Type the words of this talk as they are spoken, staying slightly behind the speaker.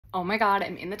Oh my God,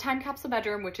 I'm in the time capsule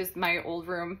bedroom, which is my old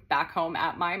room back home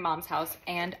at my mom's house.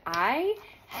 And I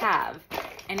have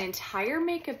an entire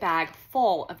makeup bag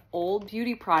full of old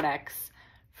beauty products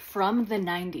from the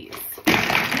 90s.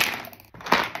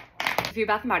 A few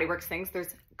Bath & Body Works things.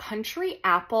 There's Country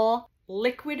Apple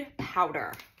liquid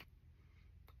powder.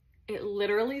 It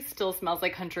literally still smells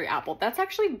like country apple. That's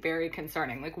actually very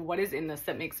concerning. Like, what is in this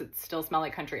that makes it still smell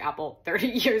like country apple 30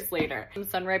 years later? Some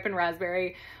Sun Ripened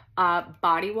Raspberry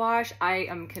body wash. I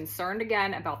am concerned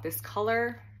again about this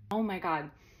color. Oh my God,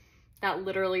 that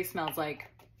literally smells like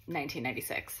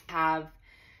 1996. Have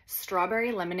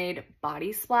Strawberry Lemonade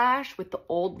Body Splash with the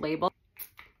old label.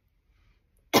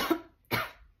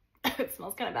 It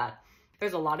smells kind of bad.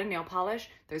 There's a lot of nail polish.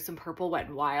 There's some Purple Wet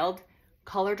n Wild.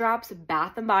 Color Drops,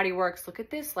 Bath & Body Works. Look at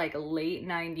this like late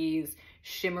 90s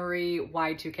shimmery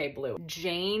Y2K blue.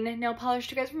 Jane nail polish.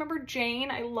 Do you guys remember Jane?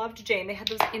 I loved Jane. They had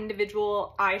those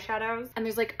individual eyeshadows. And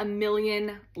there's like a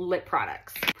million lip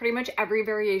products. Pretty much every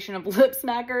variation of lip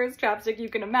smackers, chapstick you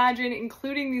can imagine,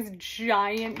 including these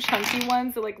giant chunky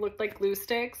ones that like look like glue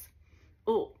sticks.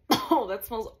 Oh, that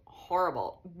smells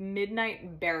horrible.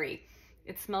 Midnight Berry.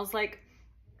 It smells like,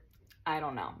 I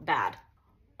don't know, bad.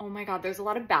 Oh my God, there's a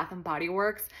lot of Bath & Body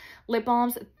Works lip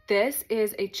balms. This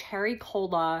is a Cherry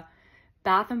Cola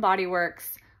Bath & Body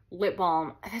Works lip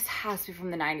balm. This has to be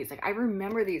from the 90s. Like, I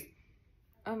remember these.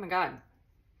 Oh my God.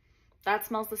 That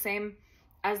smells the same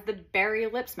as the Berry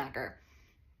Lip Smacker.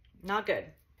 Not good.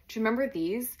 Do you remember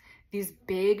these? These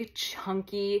big,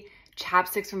 chunky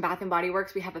chapsticks from Bath & Body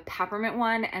Works. We have a peppermint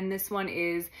one, and this one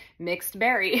is mixed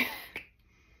berry.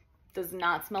 Does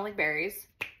not smell like berries.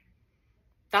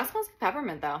 That smells like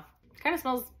peppermint though. Kind of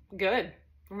smells good.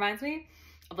 Reminds me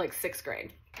of like 6th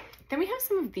grade. Then we have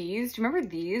some of these. Do you remember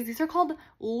these? These are called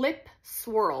Lip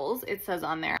Swirls, it says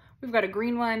on there. We've got a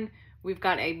green one. We've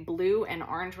got a blue and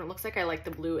orange one. It looks like I like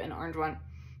the blue and orange one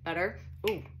better.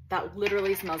 Ooh, that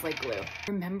literally smells like glue.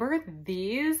 Remember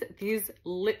these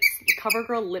lips,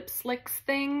 CoverGirl lip slicks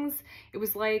things? It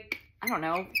was like, I don't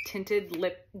know, tinted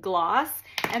lip gloss.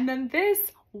 And then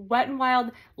this Wet n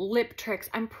Wild Lip Tricks.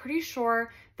 I'm pretty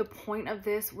sure the point of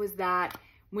this was that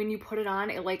when you put it on,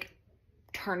 it like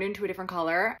turned into a different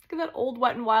color. Look at that old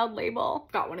Wet n Wild label.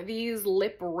 Got one of these,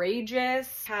 Lip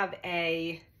Rageous. Have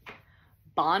a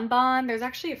Bonbon. There's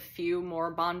actually a few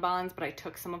more bonbons, but I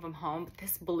took some of them home. But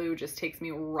this blue just takes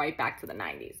me right back to the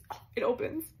 90s. Oh, it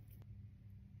opens.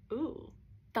 Ooh.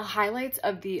 The highlights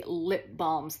of the lip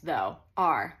balms though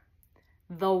are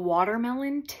the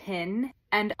Watermelon Tin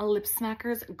and a Lip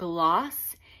Smackers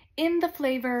gloss in the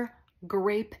flavor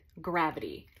Grape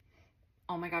Gravity.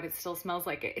 Oh my God, it still smells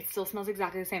like it. It still smells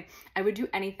exactly the same. I would do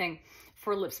anything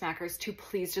for Lip Smackers to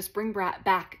please just bring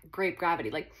back Grape Gravity.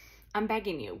 Like, I'm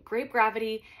begging you, Grape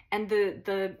Gravity and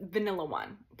the vanilla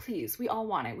one. Please, we all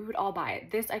want it. We would all buy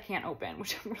it. This I can't open,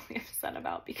 which I'm really upset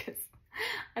about because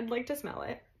I'd like to smell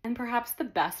it. And perhaps the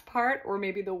best part, or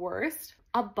maybe the worst,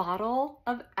 a bottle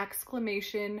of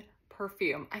exclamation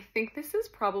perfume. I think this is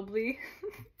probably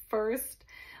first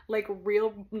like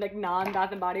real like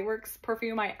non-Bath & Body Works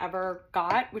perfume I ever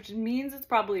got, which means it's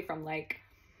probably from like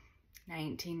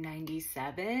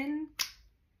 1997.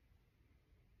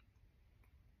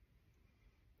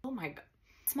 Oh my God,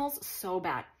 it smells so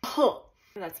bad. Oh,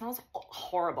 that smells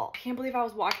horrible. I can't believe I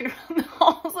was walking around the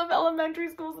halls of elementary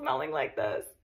school smelling like this.